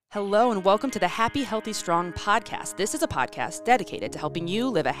Hello and welcome to the Happy, Healthy, Strong podcast. This is a podcast dedicated to helping you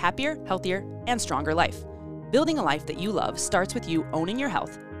live a happier, healthier, and stronger life. Building a life that you love starts with you owning your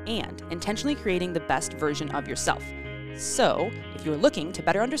health and intentionally creating the best version of yourself. So, if you're looking to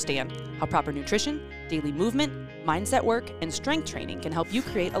better understand how proper nutrition, daily movement, mindset work, and strength training can help you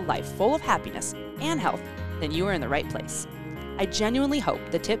create a life full of happiness and health, then you are in the right place. I genuinely hope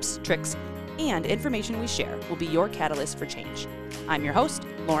the tips, tricks, and information we share will be your catalyst for change. I'm your host,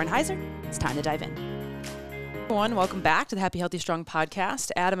 Lauren Heiser. It's time to dive in. Everyone, welcome back to the Happy, Healthy, Strong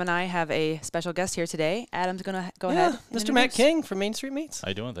podcast. Adam and I have a special guest here today. Adam's going to go ahead. Mr. Matt King from Main Street Meats. How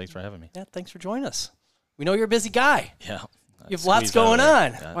you doing? Thanks for having me. Yeah, thanks for joining us. We know you're a busy guy. Yeah. You have lots going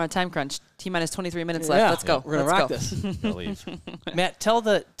on. Yeah. We're on time crunch. T-minus 23 minutes left. Let's go. We're going to rock this. Gotta leave. Matt, tell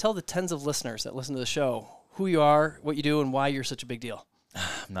the tens of listeners that listen to the show who you are, what you do, and why you're such a big deal.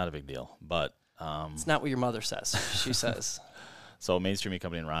 Not a big deal, but It's not what your mother says. She says. So Main Street Meat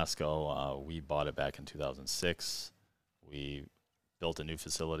Company in Roscoe, we bought it back in 2006. We built a new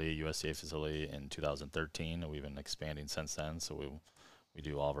facility, USDA facility, in 2013, and we've been expanding since then. So we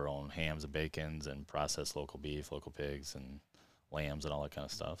do all of our own hams and bacons and process local beef, local pigs, and lambs and all that kind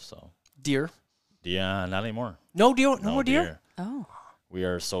of stuff. So Deer. yeah, not anymore. No deer. No more deer. Oh. We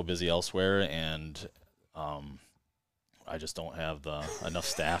are so busy elsewhere, and I just don't have enough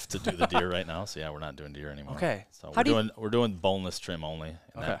staff to do the deer right now. So yeah, we're not doing deer anymore. Okay. So How we're doing boneless trim only,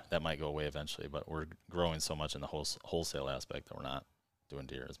 and Okay. that might go away eventually. But we're growing so much in the wholesale aspect that we're not doing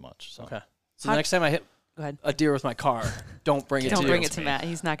deer as much. So Okay. So the next time I hit Go ahead. a deer with my car, don't bring it to Don't you. bring it to Matt.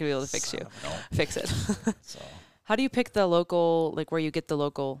 He's not going to be able to fix you. no. Fix it. So How do you pick the local, like where you get the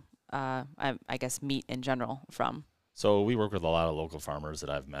local, I guess, meat in general from? So we work with a lot of local farmers that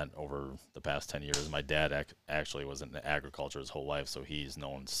I've met over the past 10 years. My dad actually was in agriculture his whole life, so he's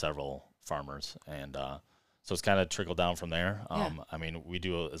known several farmers. And so it's kind of trickled down from there. Yeah. I mean, we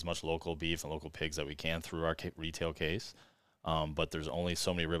do as much local beef and local pigs that we can through our retail case. But there's only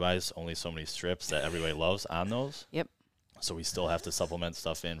so many ribeyes, only so many strips that everybody loves on those. Yep. So we still have to supplement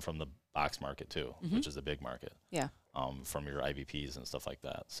stuff in from the box market too, which is the big market. Yeah. From your IVPs and stuff like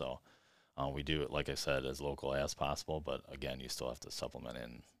that. So we do it, like I said, as local as possible. But again, you still have to supplement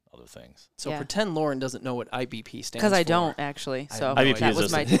in other things. So Yeah. pretend Lauren doesn't know what IBP stands for. Because I don't, actually. I So have no IVP that is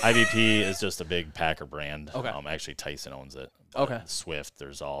was just my... IVP is just a big packer brand. Okay. Actually, Tyson owns it. But Okay. Swift.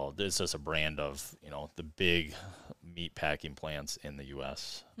 It's just a brand of the big meat packing plants in the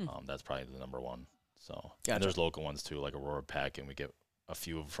U.S. That's probably the number one. So Gotcha. and there's local ones too, like Aurora Pack, and we get a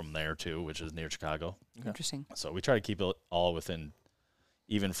few from there too, which is near Chicago. Interesting. So we try to keep it all within,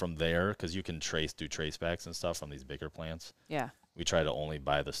 even from there, because you can do trace backs and stuff from these bigger plants. Yeah. We try to only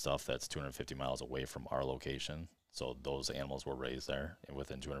buy the stuff that's 250 miles away from our location. So those animals were raised there and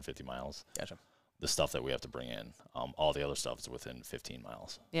within 250 miles. Gotcha. The stuff that we have to bring in, all the other stuff is within 15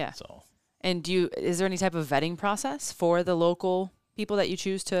 miles. Yeah. So And is there any type of vetting process for the local people that you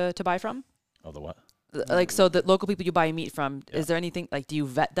choose to buy from? the what? Like, so the local people you buy meat from, Yeah. is there anything, like, do you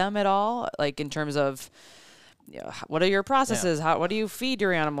vet them at all? Like, in terms of, what are your processes? What do you feed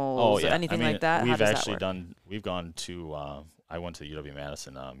your animals? Oh yeah, Anything like that? How We've does that actually work? We've gone to. I went to UW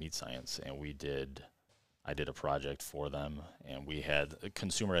Madison Meat Science, and I did a project for them, and we had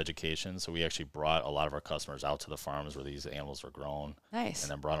consumer education. So we actually brought a lot of our customers out to the farms where these animals were grown, Nice.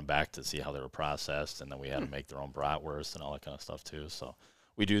 and then brought them back to see how they were processed, and then we had to make their own bratwurst and all that kind of stuff too. So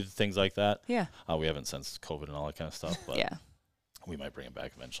we do things like that. Yeah. We haven't since COVID and all that kind of stuff, but Yeah. we might bring it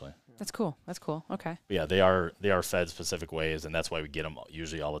back eventually. That's cool. That's cool. Okay. But yeah, they are fed specific ways, and that's why we get them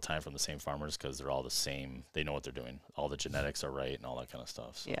usually all the time from the same farmers, because they're all the same. They know what they're doing. All the genetics are right and all that kind of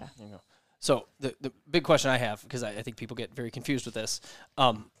stuff. So. Yeah. There you go. So the big question I have, because I think people get very confused with this,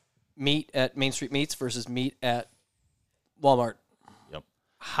 meat at Main Street Meats versus meat at Walmart. Yep.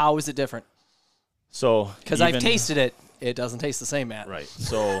 How is it different? So Because I've tasted it. It doesn't taste the same, Matt. Right.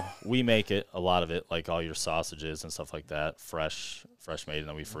 So we make it, a lot of it, like all your sausages and stuff like that, fresh made, and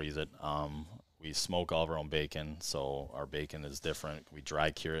then we freeze it. We smoke all of our own bacon, so our bacon is different. We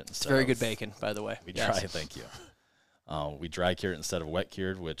dry cure it instead. It's very good bacon, by the way. We Yes. dry, thank you. We dry cure it instead of wet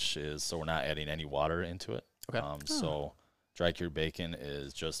cured, which is so we're not adding any water into it. Okay. So dry cured bacon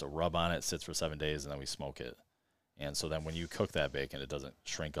is just a rub on it, sits for 7 days, and then we smoke it. And so then when you cook that bacon, it doesn't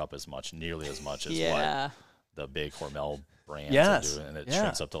shrink up nearly as much as Yeah. what the big Hormel brands Yes. are doing, and it Yeah.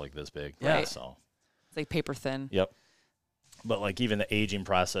 shrinks up to like this big. Yeah. Right. So, It's like paper thin. yep. But like even the aging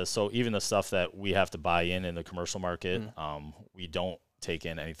process, so even the stuff that we have to buy in the commercial market, we don't take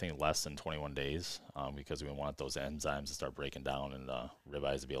in anything less than 21 days because we want those enzymes to start breaking down and the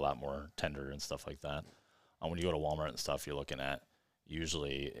ribeyes to be a lot more tender and stuff like that. When you go to Walmart and stuff, you're looking at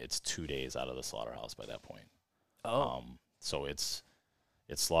usually it's 2 days out of the slaughterhouse by that point. Oh. So it's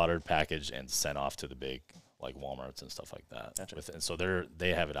it's slaughtered, packaged, and sent off to the big like Walmarts and stuff like that. Gotcha. And so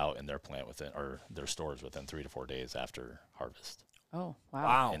they have it out in their plant or their stores within 3 to 4 days after harvest. Oh, wow.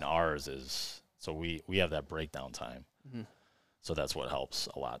 Wow. And ours is, so we have that breakdown time. Mhm. So that's what helps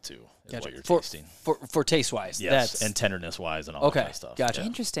a lot too, is Gotcha. what you're For tasting. For taste wise, Yes, and tenderness wise and all that kind of stuff. Gotcha. Yeah.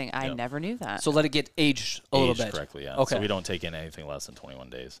 Interesting. I Yep. never knew that. So let it get aged a little Aged bit. correctly, yeah. Okay. So we don't take in anything less than 21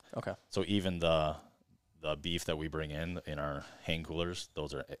 days. Okay. So even the beef that we bring in our hang coolers,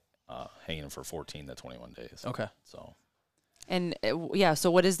 those are hanging for 14 to 21 days. Okay. So And so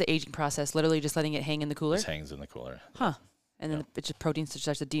what is the aging process? Literally just letting it hang in the cooler? it hangs in the cooler. Huh. And then Yep. it just protein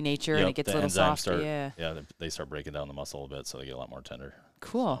starts to denature and Yep, it gets the a little enzymes soft. start, Yeah. they start breaking down the muscle a bit, so they get a lot more tender.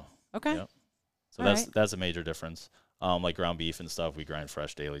 Cool. So, Okay. Yep. So All that's a major difference. Like ground beef and stuff, we grind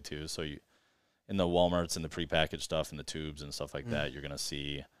fresh daily too. So in the Walmarts and the prepackaged stuff and the tubes and stuff like that, you're gonna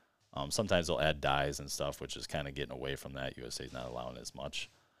see. Sometimes they'll add dyes and stuff, which is kind of getting away from that. USA's not allowing as much.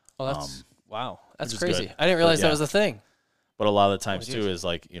 Oh, that's wow. That's which is crazy. good. I didn't realize But, that yeah. was a thing. But a lot of the times Oh, too geez. is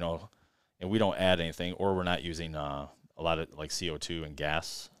like, and we don't add anything, or we're not using a lot of like CO2 and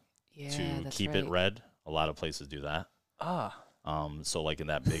gas Yeah, to that's keep right. it red. A lot of places do that. Ah. So like in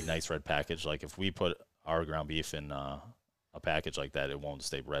that big nice red package, like if we put our ground beef in a package like that, it won't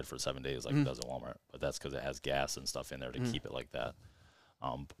stay red for 7 days like it does at Walmart. But that's because it has gas and stuff in there to keep it like that.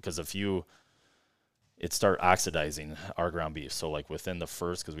 Because it start oxidizing our ground beef. So like within the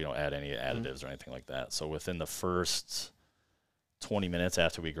first, because we don't add any additives or anything like that. So within the first 20 minutes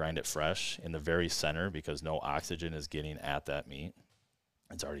after we grind it fresh, in the very center, because no oxygen is getting at that meat,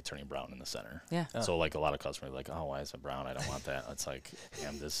 it's already turning brown in the center. Yeah. So like a lot of customers are like, oh, why is it brown? I don't want that. It's like,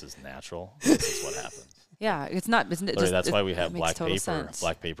 damn, this is natural. This is what happens. Yeah, it's not. Isn't it Literally, just, that's why we have that makes black total paper,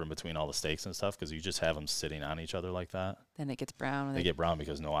 sense. in between all the steaks and stuff, because you just have them sitting on each other like that. Then it gets brown. And They get brown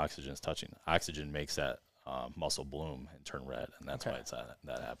because no oxygen is touching. Oxygen makes that muscle bloom and turn red, and that's why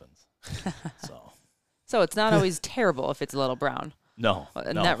that happens. so it's not always terrible if it's a little brown. No,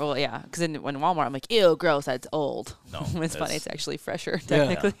 Not really, yeah. Because when Walmart, I'm like, ew, gross. That's old. No, it's funny. It's actually fresher, Yeah.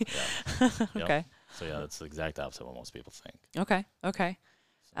 technically. Yeah. Yep. Okay. So yeah, that's the exact opposite of what most people think. Okay.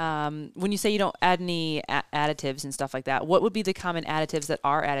 When you say you don't add any additives and stuff like that, what would be the common additives that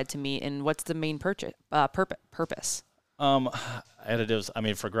are added to meat, and what's the main purpose? Additives. I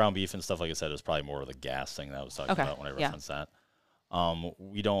mean, for ground beef and stuff, like I said, it's probably more of the gas thing that I was talking about when I referenced that.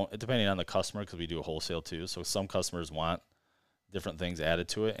 We don't, depending on the customer, because we do a wholesale too. So some customers want different things added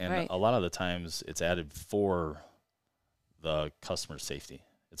to it, and a lot of the times it's added for the customer's safety.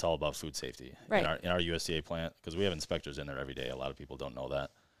 It's all about food safety in our USDA plant, because we have inspectors in there every day. A lot of people don't know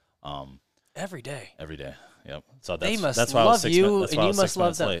that. Every day. Every day. Yep. So They must that's why I was love you, and why I you was must 6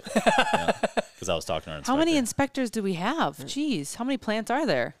 love minutes them. late. Because I was talking to our inspector. How many inspectors do we have? Jeez, how many plants are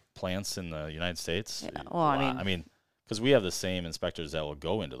there? plants in the United States? Yeah, A well, I lot. mean- I mean, because we have the same inspectors that will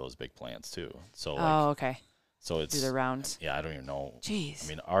go into those big plants too. So like, Oh, okay. so it's Do the rounds. yeah, I don't even know. Jeez. I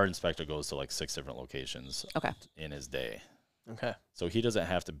mean, our inspector goes to like 6 different locations Okay. in his day. Okay. So he doesn't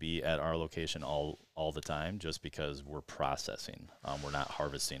have to be at our location all the time, just because we're processing. We're not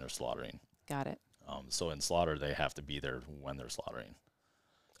harvesting or slaughtering. Got it. So in slaughter, they have to be there when they're slaughtering.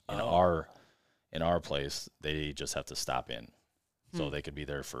 In Oh. our place, they just have to stop in. So they could be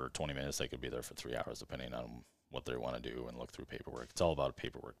there for 20 minutes. They could be there for 3 hours, depending on what they want to do and look through paperwork. It's all about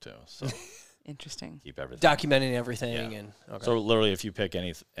paperwork too. So Interesting. keep everything. Documenting everything Yeah. and okay. So literally, if you pick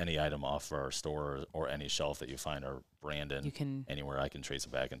any item off our store or any shelf that you find our brand in You can. anywhere, I can trace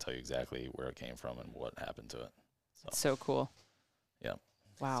it back and tell you exactly where it came from and what happened to it. So cool. Yeah.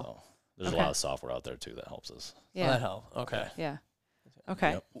 Wow. So there's Okay. a lot of software out there too that helps us. Oh, Yeah. that helped. Okay. Yeah.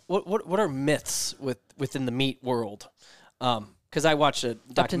 Okay. Yep. What are myths within the meat world? Because I watched a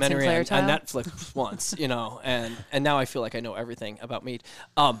documentary Sinclair on tile? Netflix once, and now I feel like I know everything about meat.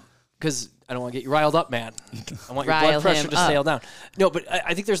 Because I don't want to get you riled up, man. I want your Rile blood pressure him to up. sail down. No, but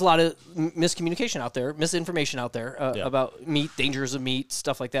I think there's a lot of miscommunication out there, misinformation out there Yeah. about meat, dangers of meat,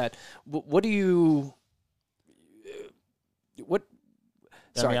 stuff like that. What do you? What?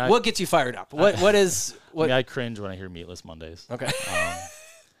 I Sorry, mean, what gets you fired up? What is what? I mean, I cringe when I hear meatless Mondays. Okay.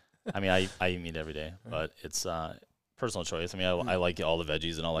 I mean, I eat meat every day, but it's personal choice. I mean, I like all the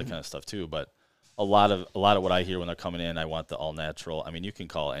veggies and all that kind of stuff too. But a lot of what I hear when they're coming in, I want the all natural. I mean, you can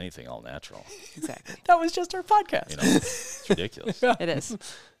call anything all natural. Exactly. That was just our podcast. You know, it's ridiculous. It is.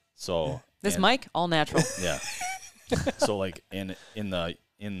 So This and- mic, all natural. yeah. So like in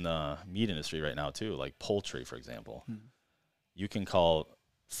the meat industry right now too, like poultry, for example, you can call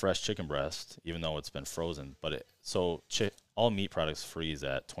fresh chicken breast, even though it's been frozen, but all meat products freeze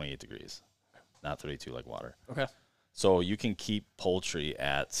at 28 degrees, not 32 like water. Okay. So you can keep poultry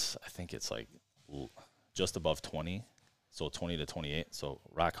at, I think it's like just above 20 so 20 to 28, so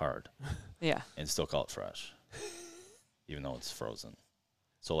rock hard, Yeah. and still call it fresh, even though it's frozen.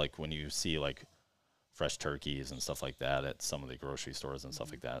 So like when you see like fresh turkeys and stuff like that at some of the grocery stores and stuff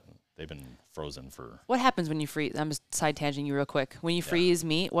like that, they've been frozen for. What happens when you freeze? I'm just side tangenting you real quick. When you freeze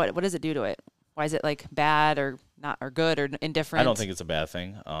meat, what does it do to it? Why is it like bad or not or good or indifferent? I don't think it's a bad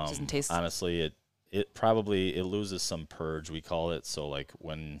thing. Doesn't taste. Honestly, it probably loses some purge, we call it. So like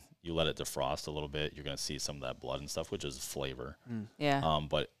when you let it defrost a little bit, you're gonna see some of that blood and stuff, which is flavor. Yeah.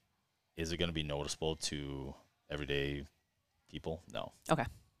 But is it gonna be noticeable to everyday people? No. Okay.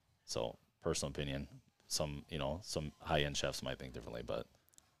 So personal opinion. Some high-end chefs might think differently, but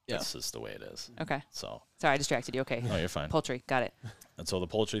that's just the way it is. Okay. So Sorry, I distracted you. Okay. no, you're fine. Poultry. Got it. And so the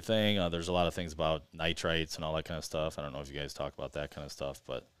poultry thing, there's a lot of things about nitrites and all that kind of stuff. I don't know if you guys talk about that kind of stuff,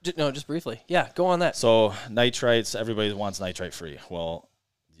 but No, just briefly. Yeah, go on that. so nitrites, everybody wants nitrite free. Well,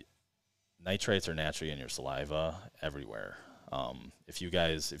 nitrates are naturally in your saliva everywhere. If you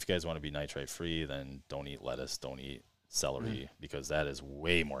guys want to be nitrite free, then don't eat lettuce, don't eat celery, because that is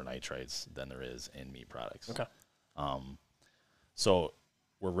way more nitrates than there is in meat products. Okay. So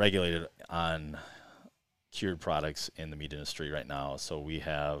we're regulated on cured products in the meat industry right now. So we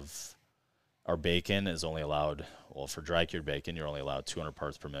have our bacon is only allowed, well, for dry cured bacon, you're only allowed 200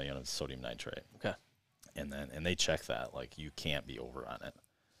 parts per million of sodium nitrate. Okay. And they check that, like you can't be over on it.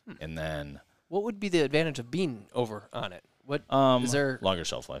 And then What would be the advantage of being over on it? What is there? longer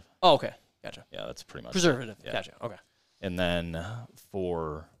shelf life. Oh, okay. Gotcha. Yeah, that's pretty much Preservative. it. Yeah. Gotcha. Okay. And then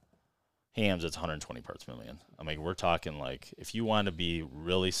for hams, it's 120 parts per million. I mean, we're talking like if you want to be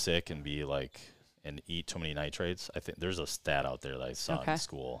really sick and be like and eat too many nitrates, I think there's a stat out there that I saw in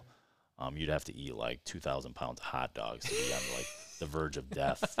school. You'd have to eat like 2,000 pounds of hot dogs to be on like the verge of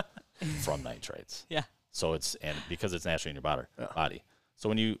death from nitrates. Yeah. So because it's naturally in your body. So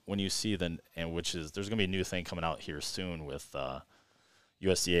when you see there's gonna be a new thing coming out here soon with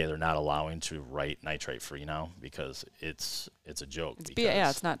USDA. They're not allowing to write nitrate free now because it's a joke.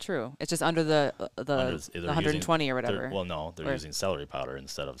 It's not true. It's just under the 120 or whatever. They're using celery powder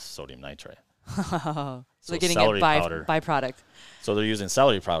instead of sodium nitrate. So they're getting celery it powder. byproduct. So they're using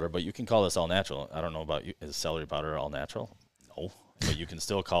celery powder, but you can call this all natural. I don't know about you. Is celery powder all natural? No, but you can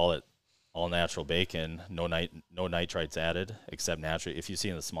still call it all natural bacon. No nitrites added, except naturally. If you see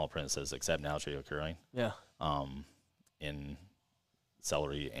in the small print, it says except naturally occurring. Yeah. In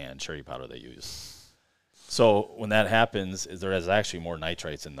celery and cherry powder they use. So when that happens, there is actually more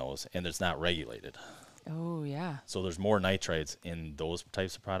nitrates in those, and it's not regulated. Oh yeah. So there's more nitrates in those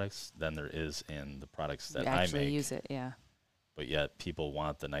types of products than there is in the products that I actually make. use it, yeah. But yet people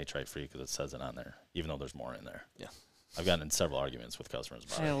want the nitrite free because it says it on there, even though there's more in there. Yeah. I've gotten in several arguments with customers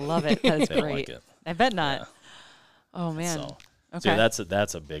about it. I love it. That is They don't great. like it. I bet not. Yeah. Oh man. So Okay.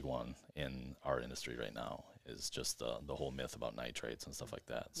 that's a big one in our industry right now. Is just the whole myth about nitrates and stuff like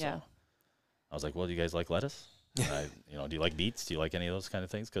that. So Yeah. I was like, well, do you guys like lettuce? Do you like beets? Do you like any of those kind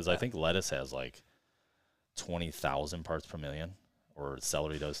of things? Because I think lettuce has like 20,000 parts per million, or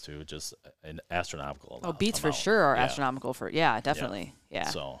celery does too. Just an astronomical amount. Beets for sure are astronomical definitely. Yeah.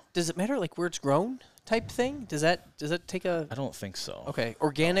 So Does it matter like where it's grown type thing? Does that take a I don't think so. okay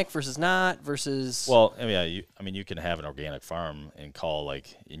organic versus not versus? Well, you can have an organic farm and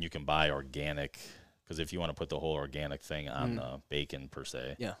and you can buy organic. Because if you want to put the whole organic thing on the bacon per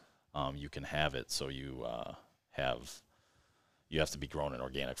se, you can have it. So you have to be grown in an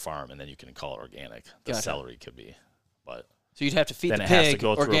organic farm, and then you can call it organic. The Gotcha. celery could be, but so you'd have to feed then the it pig has to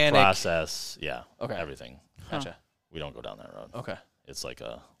go organic. through a process. Yeah. Okay. Everything. Gotcha. We don't go down that road. Okay. It's like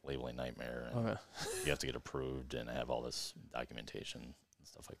a labeling nightmare. And Okay. you have to get approved and have all this documentation and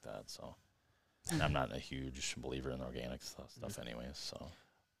stuff like that. So, and I'm not a huge believer in organic stuff anyways. So,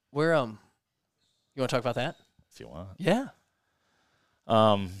 Where you want to talk about that? if you want. Yeah.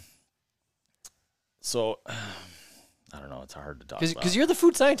 So I don't know. It's hard to talk about. Because you're the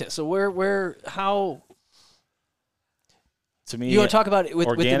food scientist. So how to me, you want to talk about it within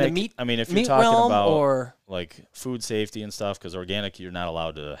organic, the meat? I mean, if you're meat talking realm about or like food safety and stuff, because organic, you're not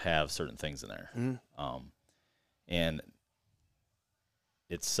allowed to have certain things in there. And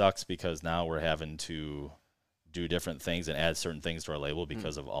it sucks because now we're having to do different things and add certain things to our label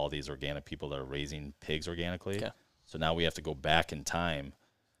because of all these organic people that are raising pigs organically. Okay. So now we have to go back in time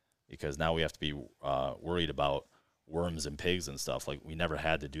because now we have to be worried about worms and pigs and stuff. Like we never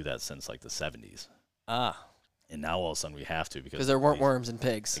had to do that since like the 70s. And now all of a sudden we have to because there weren't worms in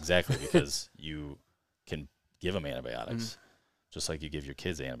pigs. Exactly, because you can give them antibiotics. Just like you give your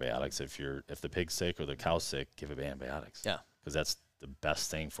kids antibiotics. If the pig's sick or the cow's sick, give it antibiotics. Yeah. Because that's the best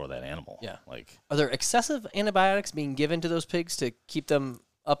thing for that animal. Yeah. Like, Are there excessive antibiotics being given to those pigs to keep them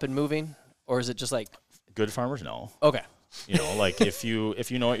up and moving, or is it just like good farmers, no. okay? You know, like if you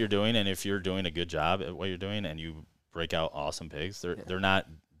know what you're doing, and if you're doing a good job at what you're doing, and you break out awesome pigs, they're not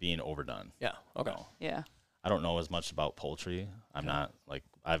being overdone. Yeah. Okay. You know? Yeah. I don't know as much about poultry. I'm not like,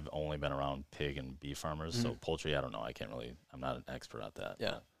 I've only been around pig and beef farmers, so poultry, I don't know. I'm not an expert at that.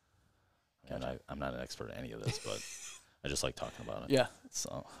 Yeah. And I'm not an expert at any of this, but I just like talking about it. Yeah.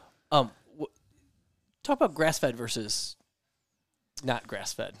 So, talk about grass-fed versus not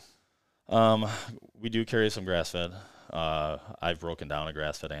grass-fed. we do carry some grass-fed. I've broken down a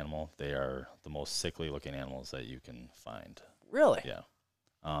grass-fed animal. They are the most sickly-looking animals that you can find. Really? Yeah.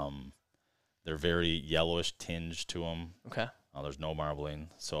 They're very yellowish tinge to them. Okay. There's no marbling.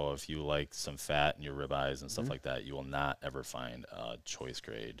 So if you like some fat in your ribeyes and stuff like that, you will not ever find a choice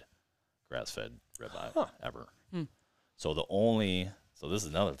grade grass-fed ribeye ever. So this is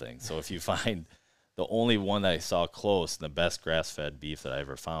another thing. So if you find the only one that I saw close, the best grass-fed beef that I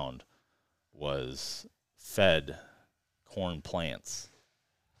ever found was fed corn plants.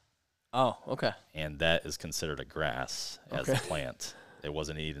 Oh, okay. And that is considered a grass as a plant. It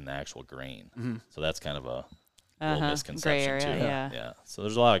wasn't eating the actual grain. So that's kind of a little misconception gray area, too. yeah. So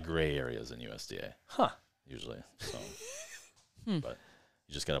there's a lot of gray areas in USDA. Usually. So, but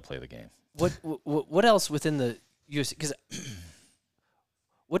you just got to play the game. What else within the USDA? Because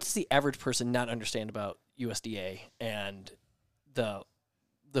what does the average person not understand about USDA and the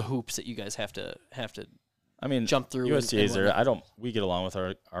hoops that you guys have to I mean, jump through? USDA is there. We get along with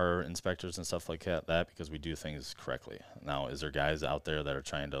our inspectors and stuff like that because we do things correctly. Now, is there guys out there that are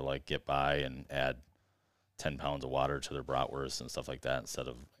trying to like get by and add 10 pounds of water to their bratwurst and stuff like that instead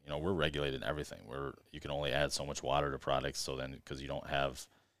of, we're regulated in everything. You can only add so much water to products. So then, because you don't have,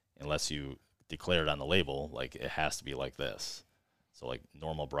 unless you declare it on the label, like it has to be like this. So like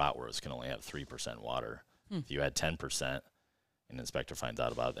normal bratwurst can only have 3% water. If you add 10%, an inspector finds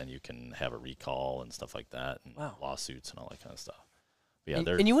out about it, then you can have a recall and stuff like that, and lawsuits and all that kind of stuff. But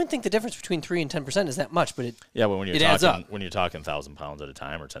yeah, and you wouldn't think the difference between 3 and 10% is that much, but it well, when you're adds up. When you're talking 1,000 pounds at a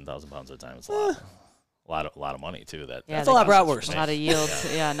time or 10,000 pounds at a time, it's a lot of money too. That's a lot of bratwurst. A lot of yield.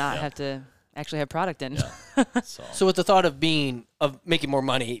 Have to actually have product in. Yeah. So with the thought of making more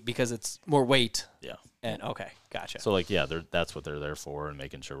money because it's more weight. Yeah. And okay, gotcha. So that's what they're there for, and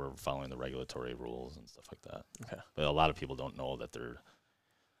making sure we're following the regulatory rules and stuff like that. Okay. But a lot of people don't know that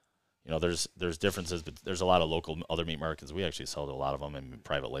there's differences, but there's a lot of local other meat markets. We actually sell to a lot of them and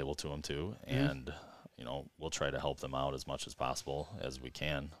private label to them too, and we'll try to help them out as much as possible as we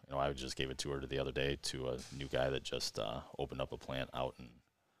can. I just gave a tour the other day to a new guy that just opened up a plant out in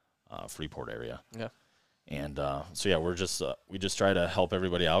Freeport area. Yeah. And we just try to help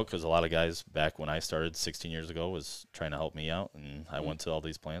everybody out, because a lot of guys back when I started 16 years ago was trying to help me out, and I went to all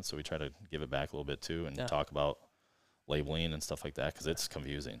these plants, so we try to give it back a little bit too, and talk about labeling and stuff like that, because it's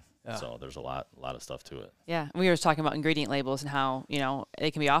confusing. So there's a lot of stuff to it. Yeah, and we were talking about ingredient labels and how they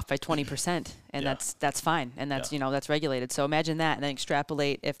can be off by 20%, and that's fine, and that's that's regulated. So imagine that, and then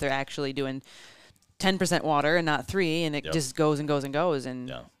extrapolate if they're actually doing 10% water and not 3, and it just goes and goes and goes,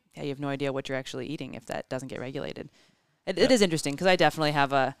 and you have no idea what you're actually eating if that doesn't get regulated. It is interesting, because I definitely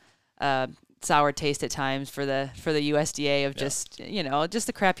have a sour taste at times for the USDA of just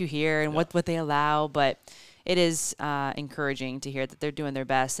the crap you hear and what they allow, but it is encouraging to hear that they're doing their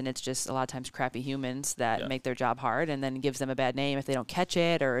best, and it's just a lot of times crappy humans that make their job hard, and then gives them a bad name if they don't catch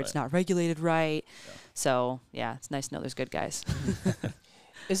it or it's not regulated right. Yeah. So it's nice to know there's good guys.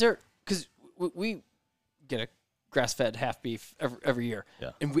 Is there, because we get a grass-fed half beef every year.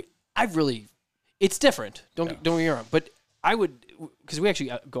 Yeah. And it's different. Don't get me wrong. But I would, because we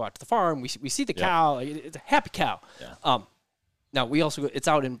actually go out to the farm, we see the cow. Like, it's a happy cow. Yeah. Now we also it's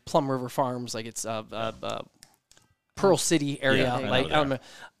out in Plum River Farms, like it's Pearl City area.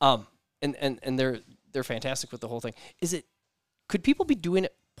 And they're fantastic with the whole thing. Could people be doing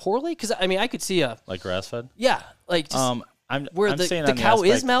it poorly? Because I could see like grass-fed. Yeah, like just, I'm saying the cow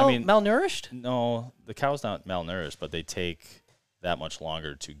is malnourished? No, the cow's not malnourished, but they take that much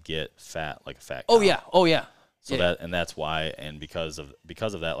longer to get fat, like a fat cow. Oh yeah. So that's why, and because of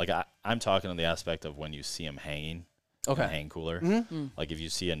that, like I'm talking on the aspect of when you see them hanging, in the hang cooler. Mm-hmm. Like if you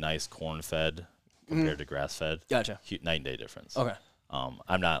see a nice corn-fed compared to grass-fed, gotcha, night and day difference. Okay.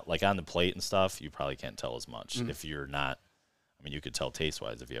 I'm not like on the plate and stuff. You probably can't tell as much if you're not. You could tell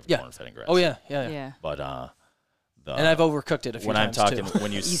taste-wise if you have corn-fed and grass. Oh yeah. But and I've overcooked it a few times too.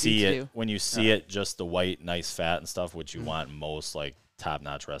 When you see it, just the white, nice fat and stuff, which you want in most like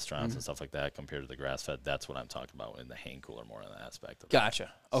top-notch restaurants and stuff like that, compared to the grass-fed. That's what I'm talking about in the hang cooler, more in that aspect.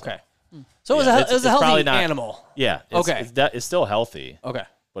 Gotcha. Okay. So it was a healthy animal. Yeah. It's still healthy. Okay.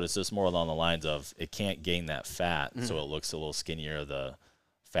 But it's just more along the lines of it can't gain that fat, so it looks a little skinnier. The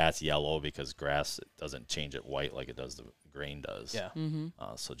fat's yellow because grass doesn't change it white like it does the grain does. Yeah.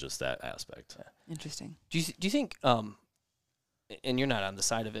 So just that aspect. Interesting. Do you think and you're not on the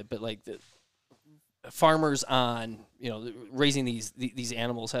side of it, but like the farmers on raising these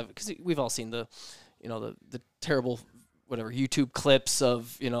animals have, because we've all seen the terrible whatever YouTube clips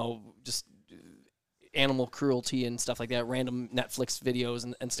of just animal cruelty and stuff like that, random Netflix videos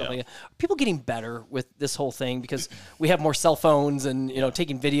and stuff like that. Are people getting better with this whole thing because we have more cell phones and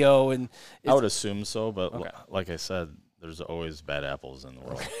taking video? And I would assume so, but like I said, there's always bad apples in the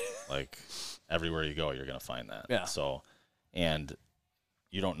world. Like everywhere you go, you're gonna find that. Yeah. So, and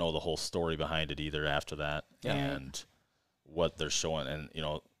you don't know the whole story behind it either after that, and what they're showing, and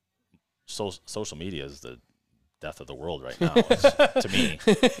social media is the death of the world right now to me.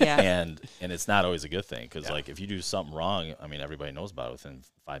 And it's not always a good thing, because like if you do something wrong, I mean, everybody knows about it within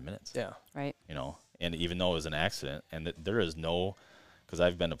 5 minutes. Right. And even though it was an accident, and there is no, because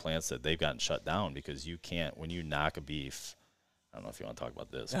I've been to plants that they've gotten shut down because you can't, when you knock a beef, I don't know if you want to talk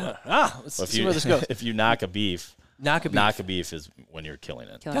about this, but let's see where this goes. If you knock a beef, knock a beef is when you're killing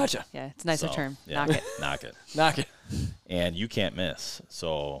it. Gotcha. Yeah, it's a nicer term. Yeah, knock it. Knock it. And you can't miss.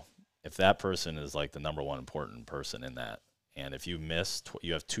 So if that person is like the number one important person in that, and if you miss,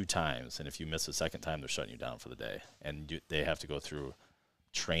 you have 2 times, and if you miss the second time, they're shutting you down for the day, and they have to go through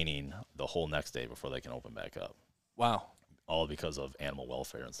training the whole next day before they can open back up. Wow. All because of animal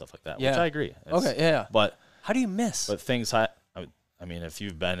welfare and stuff like that, Yeah. which I agree. Okay, But how do you miss? But things, I mean, if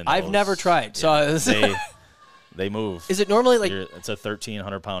you've been in I've never tried, so they move. Is it normally like it's a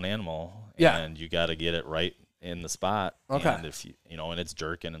 1,300-pound animal, Yeah. and you got to get it right in the spot. Okay. And if and it's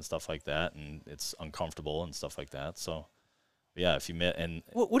jerking and stuff like that, and it's uncomfortable and stuff like that. So, yeah, if you and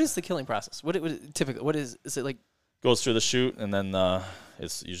what is the killing process? What typically is it like? Goes through the chute, and then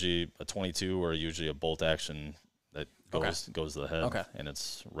it's usually a 22 or usually a bolt action that goes to the head. Okay. And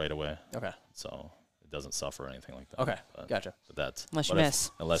it's right away. Okay. So it doesn't suffer or anything like that. Okay. But, Gotcha. But that's Unless you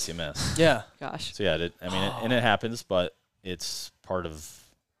miss. Unless you miss. Yeah. Gosh. So yeah, and it happens, but it's part of,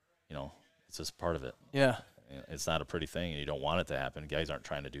 it's just part of it. Yeah. It's not a pretty thing, and you don't want it to happen. Guys aren't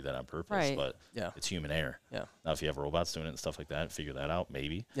trying to do that on purpose, Right. but Yeah. it's human error. Yeah. Now, if you have robots doing it and stuff like that, figure that out,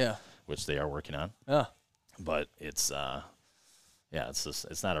 maybe. Yeah. Which they are working on. Yeah. But it's it's just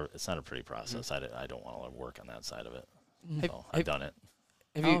it's not a pretty process. I don't want to work on that side of it. So I've done it.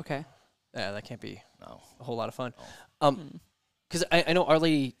 Have you, okay. Yeah, that can't be No. a whole lot of fun. Because I know our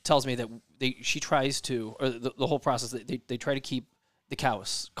lady tells me that she tries to, or the whole process, they try to keep the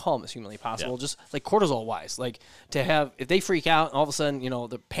cows calm as humanly possible, just like cortisol wise, like to have, if they freak out and all of a sudden,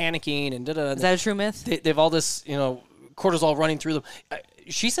 they're panicking and da-da. Is that a true myth? They have all this, cortisol running through them.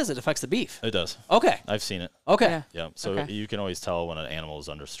 She says it affects the beef. It does. Okay. I've seen it. Okay. Yeah. Yeah. So Okay. you can always tell when an animal is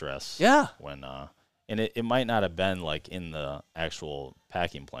under stress. Yeah. When and it might not have been like in the actual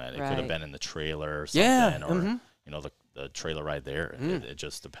packing plant. It could Right. have been in the trailer or something, Yeah. or the trailer ride there. It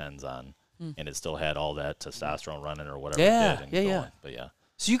just depends on, and it still had all that testosterone running or whatever. Yeah, it did and yeah, yeah. going. But yeah,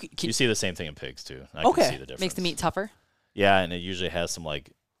 So you see the same thing in pigs too. I Okay. can see the difference. Makes the meat tougher. Yeah, and it usually has some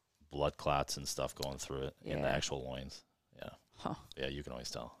like blood clots and stuff going through it in the Yeah. actual loins. Yeah. Huh. Yeah, you can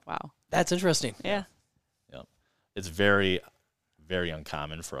always tell. Wow. that's interesting. Yeah. Yeah. It's very, very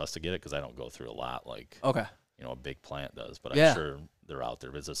uncommon for us to get it because I don't go through a lot like Okay. a big plant does, but Yeah. I'm sure they're out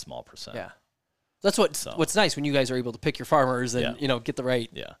there. But it's a small percent. Yeah. That's what's nice when you guys are able to pick your farmers and get the right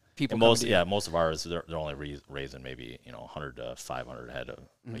Yeah. people. And coming most to you. most of ours they're only raising maybe 100 to 500 head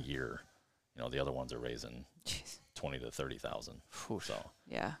a year. The other ones are raising Jeez. 20 to 30,000. So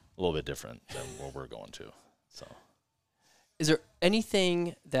Yeah. a little bit different than where we're going to. So Is there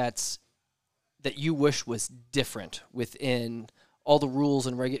anything that you wish was different within all the rules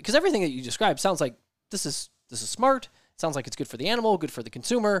and because everything that you described sounds like this is smart. It sounds like it's good for the animal, good for the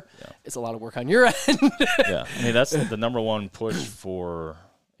consumer. Yeah. It's a lot of work on your end. yeah, I mean that's the number one push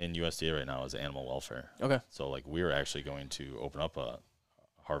in USDA right now is animal welfare. Okay. So like we're actually going to open up a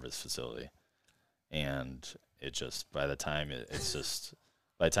harvest facility, and it just by the time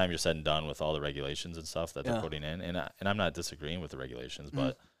by the time you're said and done with all the regulations and stuff that they're putting in, and I'm not disagreeing with the regulations,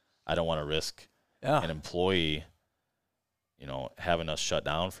 but I don't want to risk an employee, having us shut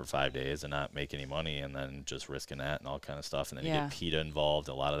down for 5 days and not make any money, and then just risking that and all kind of stuff, and then you get PETA involved,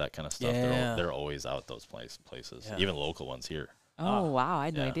 a lot of that kind of stuff. Yeah. They're always out those places, Yeah. even local ones here. Oh, wow. I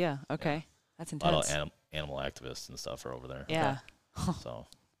had no yeah. idea. Okay. That's A lot intense. of animal activists and stuff are over there. Yeah. So,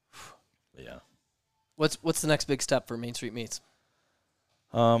 but yeah. What's the next big step for Main Street Meats?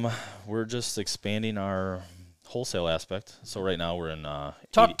 We're just expanding our wholesale aspect. So right now we're in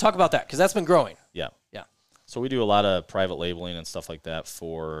Talk about that because that's been growing. Yeah. Yeah. So we do a lot of private labeling and stuff like that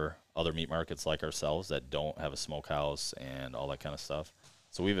for other meat markets like ourselves that don't have a smokehouse and all that kind of stuff.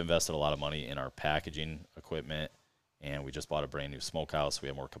 So we've invested a lot of money in our packaging equipment, and we just bought a brand new smokehouse. So we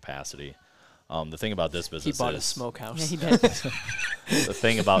have more capacity. The thing about this business He bought a is smokehouse. Yeah, he did. the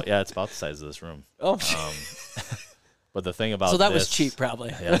thing about it's about the size of this room. Oh, But the thing about so that this, was cheap, probably.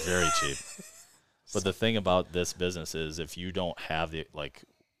 Yeah, very cheap. But the thing about this business is if you don't have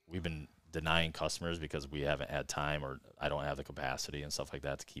we've been denying customers because we haven't had time or I don't have the capacity and stuff like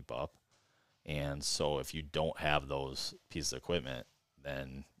that to keep up. And so if you don't have those pieces of equipment,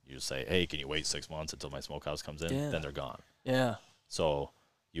 then you just say, hey, can you wait 6 months until my smokehouse comes in? Yeah. Then they're gone. Yeah. So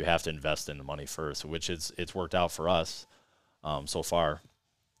you have to invest in the money first, which it's worked out for us so far.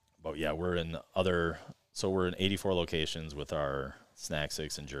 But yeah, we're in 84 locations with our snack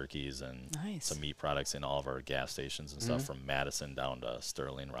sticks and jerkies and some meat products in all of our gas stations and stuff from Madison down to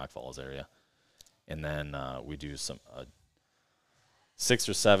Sterling, Rock Falls area. And then we do some 6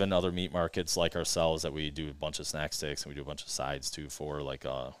 or 7 other meat markets like ourselves that we do a bunch of snack sticks, and we do a bunch of sides too for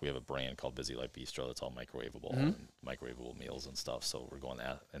we have a brand called Busy Life Bistro that's all microwavable and microwavable meals and stuff. So we're going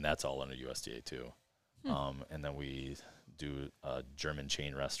that, and that's all under USDA too. And then we do a German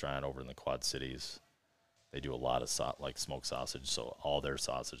chain restaurant over in the Quad Cities. They do a lot of smoked sausage, so all their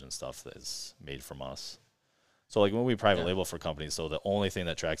sausage and stuff is made from us. So when we private label for companies, so the only thing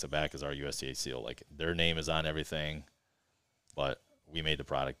that tracks it back is our USDA seal. Their name is on everything, but we made the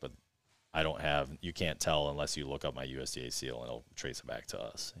product, but you can't tell unless you look up my USDA seal and it'll trace it back to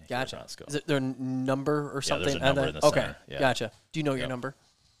us. Gotcha. Is there a number or something? Yeah, there's a number in the center. Yeah. Gotcha. Do you know your number?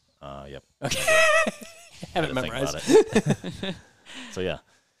 Yep. Okay. Haven't memorized. So yeah.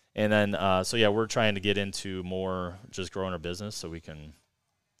 And then, we're trying to get into more just growing our business so we can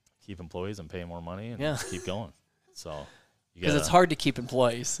keep employees and pay more money and keep going. So because it's hard to keep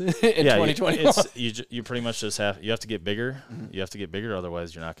employees in 2021. You pretty much just have to get bigger. You have to get bigger,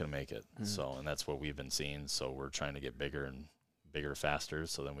 otherwise you're not going to make it. So, and that's what we've been seeing. So we're trying to get bigger and bigger faster,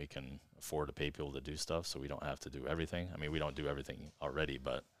 so then we can afford to pay people to do stuff. So we don't have to do everything. I mean, we don't do everything already,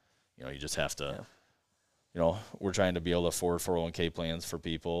 but you just have to. We're trying to be able to afford 401k plans for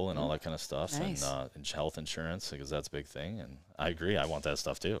people and all that kind of stuff, nice. and health insurance, because that's a big thing. And I agree, I want that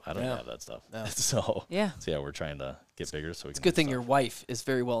stuff too. I don't have that stuff. No. So we're trying to get bigger so we can. It's a good thing your wife is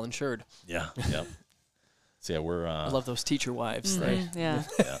very well insured. Yeah. Yep. So we're. I love those teacher wives. Right. Yeah.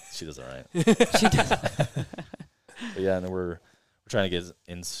 Yeah, she does all right. She does. But yeah, and then we're trying to get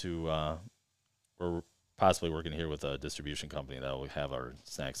into. We're possibly working here with a distribution company that will have our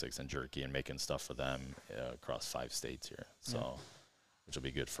snack sticks and jerky and making stuff for them across 5 states here. So, which will be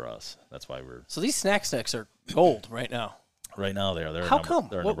good for us. That's why we're. So these snack sticks are gold right now. Right now they are. They're How come?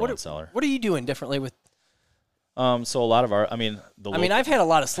 They're a number one seller. What are you doing differently with? So a lot of our, I've had a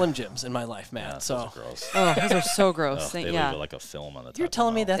lot of Slim Jims in my life, Matt. Yeah, so those are gross. Oh, those are so gross. They leave like a film on the top. You're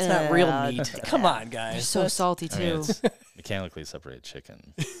telling me that's not real meat? Come on, guys. They're so salty too. It's mechanically separated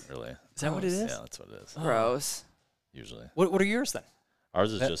chicken. Really. Is that what it is? Yeah, that's what it is. Gross. Usually. What are yours then?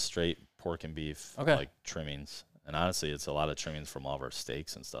 Ours is just straight pork and beef, okay. like trimmings. And honestly, it's a lot of trimmings from all of our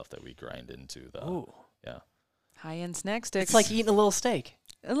steaks and stuff that we grind into the. Ooh. Yeah. High-end snack sticks. It's like eating a little steak.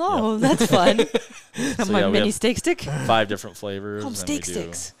 Oh, that's fun. My mini steak stick. 5 different flavors. Call them steak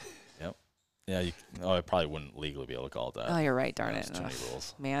sticks. Yep. Yeah. I probably wouldn't legally be able to call it that. Oh, you're right. Darn it. Too many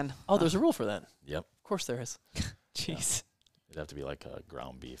rules. Man. Oh, there's a rule for that. Yep. Of course there is. Jeez. It'd have to be like a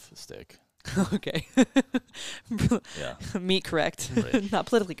ground beef steak. Okay. Yeah. Meat correct. Right. Not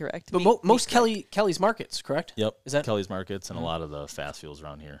politically correct. But most Kelly's Markets, correct? Yep. Is that Kelly's Markets and a lot of the fast fuels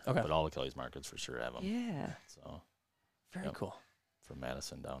around here. Okay. But all the Kelly's Markets for sure have them. Yeah. So. Very cool. From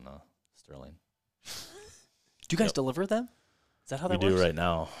Madison down to Sterling. Do you guys deliver them? Is that how that works? We do right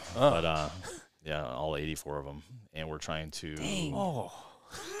now. But all 84 of them, and we're trying to. Dang. Oh,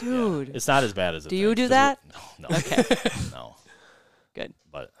 dude. Yeah. It's not as bad as it. Do you do that? No. Okay. No. Good.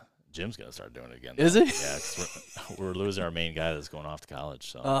 But Jim's gonna start doing it again. Is he? Yeah, 'cause we're losing our main guy that's going off to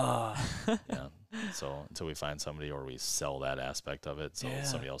college. So yeah. So until we find somebody or we sell that aspect of it, so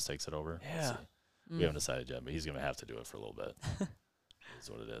somebody else takes it over. Yeah. We haven't decided yet, but he's gonna have to do it for a little bit. That's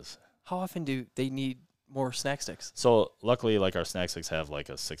what it is. How often do they need more snack sticks? So luckily, like our snack sticks have like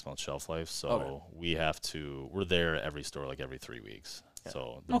a 6-month shelf life, so we're there at every store like every 3 weeks. Yeah.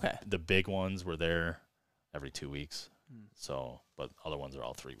 So the big ones we're there every 2 weeks. So, but other ones are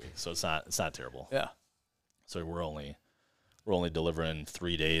all 3 weeks. So it's not terrible. Yeah. So we're only delivering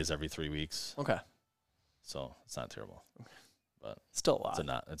 3 days every 3 weeks. Okay. So it's not terrible. But still a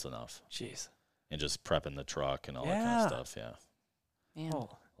lot. It's enough. Jeez. And just prepping the truck and all that kind of stuff. Yeah. Man. A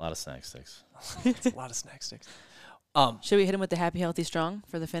lot of snack sticks. It's a lot of snack sticks. Should we hit him with the Happy, Healthy, Strong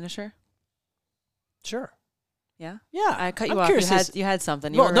for the finisher? Sure. Yeah. Yeah. I cut you off. You had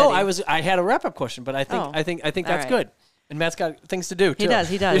something. No, I had a wrap up question, but I think that's right. good. And Matt's got things to do, too.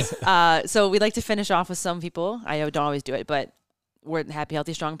 He does. So we like to finish off with some people. I don't always do it, but we're at the Happy,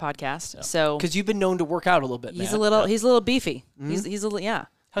 Healthy, Strong podcast. Yeah. So because you've been known to work out a little bit, he's Matt. He's a little beefy. Mm-hmm. He's a little, yeah.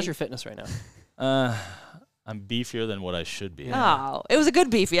 How's your fitness right now? I'm beefier than what I should be. Oh, it was a good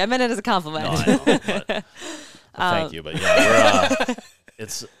beefy. I meant it as a compliment. No, I know, but thank you. But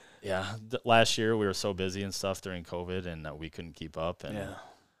yeah, last year we were so busy and stuff during COVID, and we couldn't keep up, and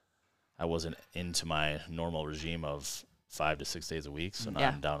I wasn't into my normal regime of 5 to 6 days a week, so now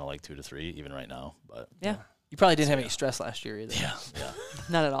I'm down to like 2 to 3 even right now. But you probably didn't have any stress last year either. Yeah.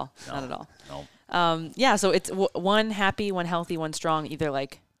 Not at all. No, not at all. No. So it's one happy, one healthy, one strong. Either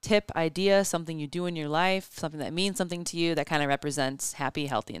like tip, idea, something you do in your life, something that means something to you that kind of represents happy,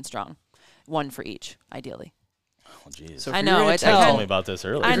 healthy, and strong. One for each, ideally. Oh, geez. I know. You told me about this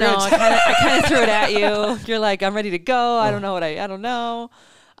earlier. I know. I kind of threw it at you. You're like, I'm ready to go. I don't know I don't know.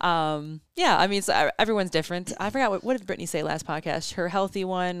 I mean, so everyone's different. I forgot what did Brittany say last podcast? Her healthy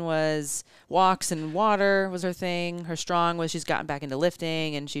one was walks and water was her thing. Her strong was she's gotten back into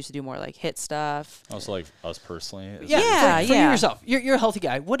lifting and she used to do more like HIIT stuff. Also, like us personally. For you yourself, you're a healthy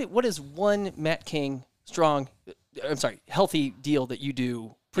guy. What is one Matt King healthy deal that you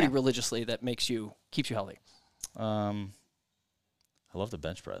do pretty religiously that keeps you healthy? I love the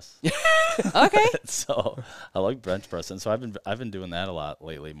bench press. Okay. So I like bench pressing. So I've been doing that a lot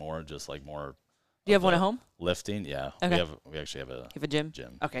lately. More. Do you have one at home? Lifting, yeah. Okay. We actually have You have a gym?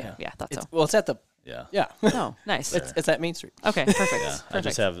 Okay. Yeah, thought so. Well, it's at the Yeah. Oh, nice. It's at Main Street. Okay, perfect. Yeah.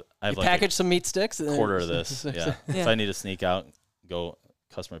 Perfect. I have like package some meat sticks. And quarter of this. Yeah. If I need to sneak out,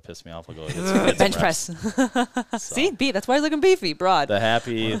 customer piss me off, I'll go get bench press. See, that's why he's looking beefy, broad. The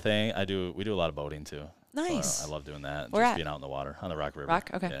happy thing we do a lot of boating too. Nice. So I love doing that. Where just at? being out in the water on the Rock River.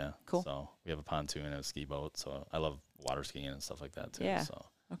 Rock, okay. Yeah. Cool. So we have a pontoon and a ski boat. So I love water skiing and stuff like that too. Yeah. So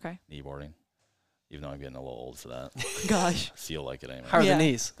okay. Kneeboarding. Even though I'm getting a little old for that. Gosh. I feel like it anyway. How are the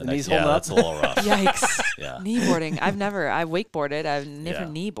knees? The knees holding up? That's a little rough. Yikes. Yeah. Kneeboarding. I've wakeboarded. I've never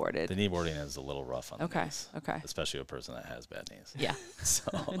kneeboarded. The kneeboarding is a little rough on the knees. Okay. Especially a person that has bad knees. Yeah.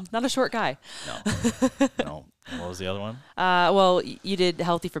 So. Not a short guy. No. What was the other one? Well, you did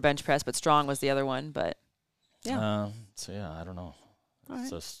healthy for bench press, but strong was the other one. But yeah. I don't know. All right.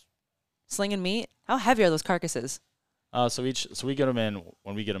 Just slinging meat. How heavy are those carcasses? So we get them in.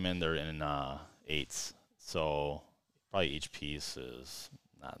 When we get them in, they're in eighths. So probably each piece is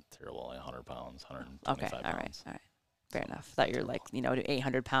not terrible, like 100 pounds, 125 pounds. All right. Fair enough. Thought you were like, do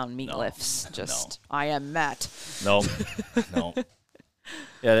 800-pound meat lifts. I am Matt. No.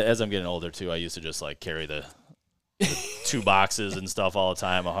 Yeah, as I'm getting older too, I used to just like carry the 2 boxes and stuff all the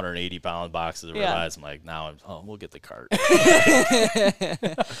time, 180-pound boxes of ribeyes. I'm like, now we'll get the cart.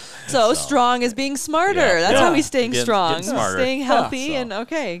 So strong is being smarter. That's how he's staying strong. Staying healthy and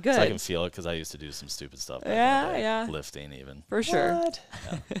okay, good. So I can feel it because I used to do some stupid stuff. Yeah. Lifting even. For sure.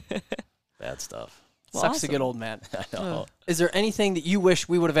 Yeah. Bad stuff. Well, sucks to get old, Matt. I know. Is there anything that you wish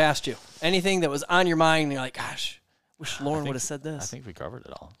we would have asked you? Anything that was on your mind and you're like, gosh, wish Lauren would have said this? I think we covered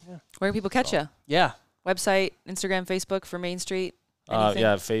it all. Yeah. Where can people catch you? Yeah. Website, Instagram, Facebook for Main Street?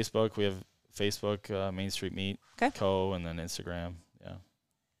 Yeah, Facebook. We have Facebook, Main Street Meat Co., and then Instagram. Yeah.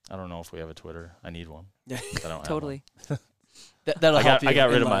 I don't know if we have a Twitter. I need one. Yeah. I don't totally. That'll help you. I got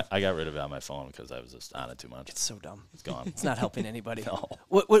rid of it on my phone because I was just on it too much. It's so dumb. It's gone. It's not helping anybody. No.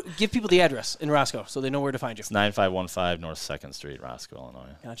 What? Give people the address in Roscoe so they know where to find you. It's 9515 North 2nd Street, Roscoe,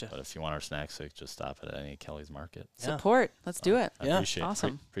 Illinois. Gotcha. But if you want our snack stick, just stop at any Kelly's Market. Yeah. Support. Let's do it. I appreciate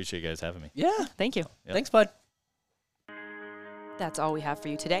awesome. Appreciate you guys having me. Yeah. Thank you. Yep. Thanks, bud. That's all we have for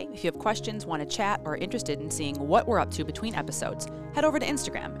you today. If you have questions, want to chat, or are interested in seeing what we're up to between episodes, head over to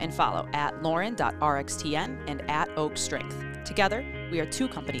Instagram and follow @Lauren.RXTN and @OakStrength. Together, we are 2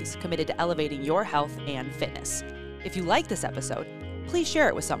 companies committed to elevating your health and fitness. If you like this episode, please share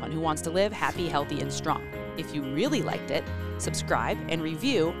it with someone who wants to live happy, healthy, and strong. If you really liked it, subscribe and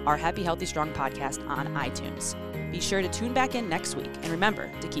review our Happy, Healthy, Strong podcast on iTunes. Be sure to tune back in next week and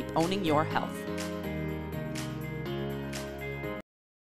remember to keep owning your health.